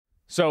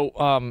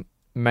So,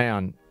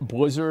 man,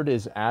 Blizzard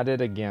is at it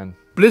again.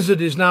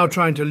 Blizzard is now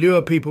trying to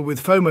lure people with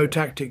FOMO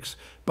tactics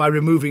by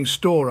removing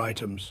store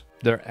items.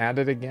 They're at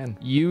it again.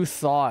 You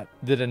thought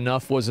that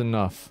enough was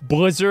enough.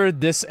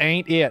 Blizzard, this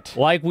ain't it.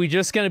 Like, we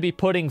just gonna be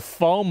putting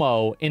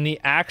FOMO in the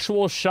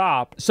actual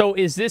shop. So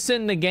is this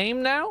in the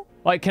game now?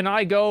 Like, can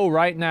I go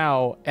right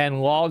now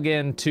and log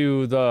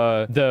into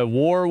the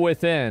War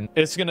Within?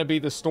 It's gonna be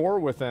the store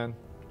within.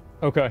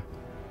 Okay.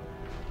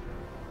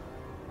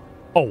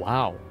 Oh,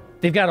 wow.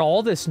 They've got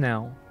all this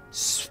now.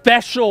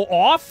 Special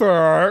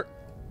offer!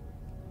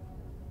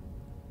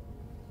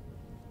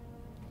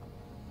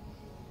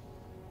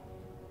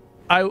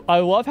 I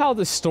love how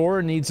the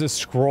store needs a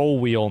scroll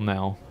wheel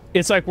now.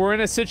 It's like we're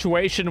in a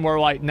situation where,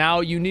 like, now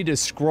you need a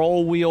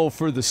scroll wheel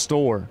for the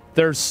store.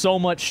 There's so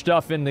much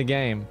stuff in the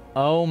game.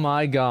 Oh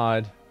my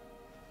god.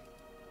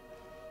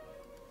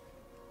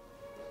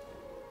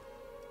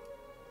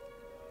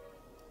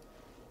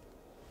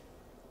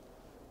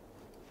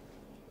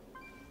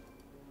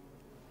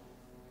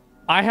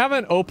 I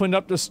haven't opened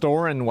up the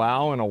store in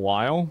WoW in a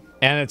while,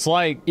 and it's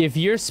like, if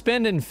you're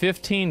spending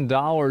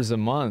 $15 a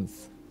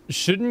month,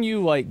 shouldn't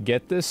you, like,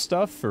 get this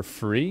stuff for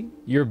free?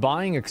 You're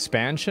buying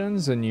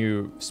expansions and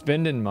you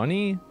spending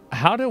money?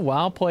 How do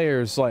WoW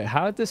players, like,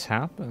 how did this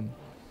happen?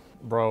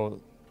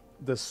 Bro,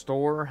 the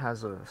store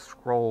has a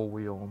scroll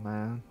wheel,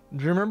 man.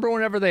 Do you remember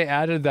whenever they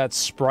added that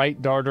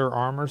Sprite Darter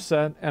armor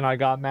set and I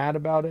got mad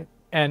about it?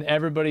 And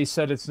everybody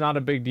said it's not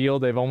a big deal,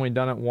 they've only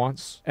done it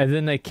once. And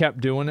then they kept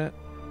doing it.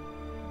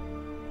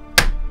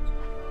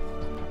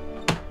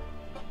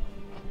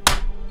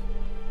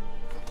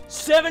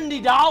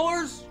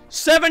 $70?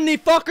 70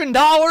 fucking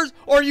dollars?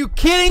 Are you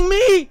kidding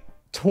me?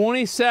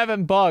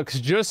 27 bucks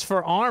just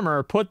for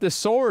armor. Put the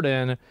sword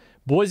in.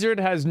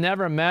 Blizzard has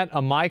never met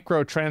a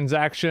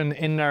microtransaction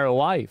in their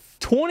life.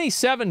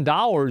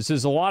 $27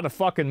 is a lot of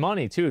fucking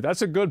money too.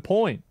 That's a good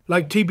point.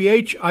 Like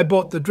TBH, I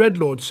bought the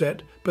Dreadlord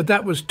set, but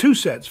that was 2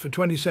 sets for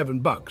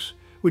 27 bucks,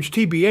 which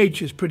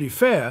TBH is pretty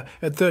fair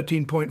at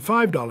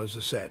 $13.5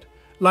 a set.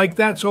 Like,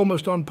 that's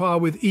almost on par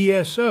with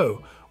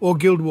ESO or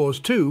Guild Wars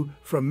 2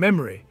 from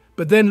memory.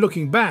 But then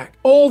looking back,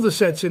 all the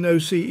sets in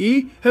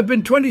OCE have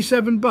been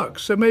 27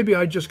 bucks, so maybe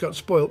I just got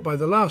spoilt by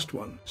the last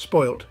one.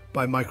 Spoilt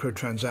by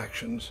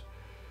microtransactions.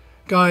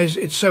 Guys,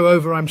 it's so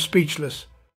over I'm speechless.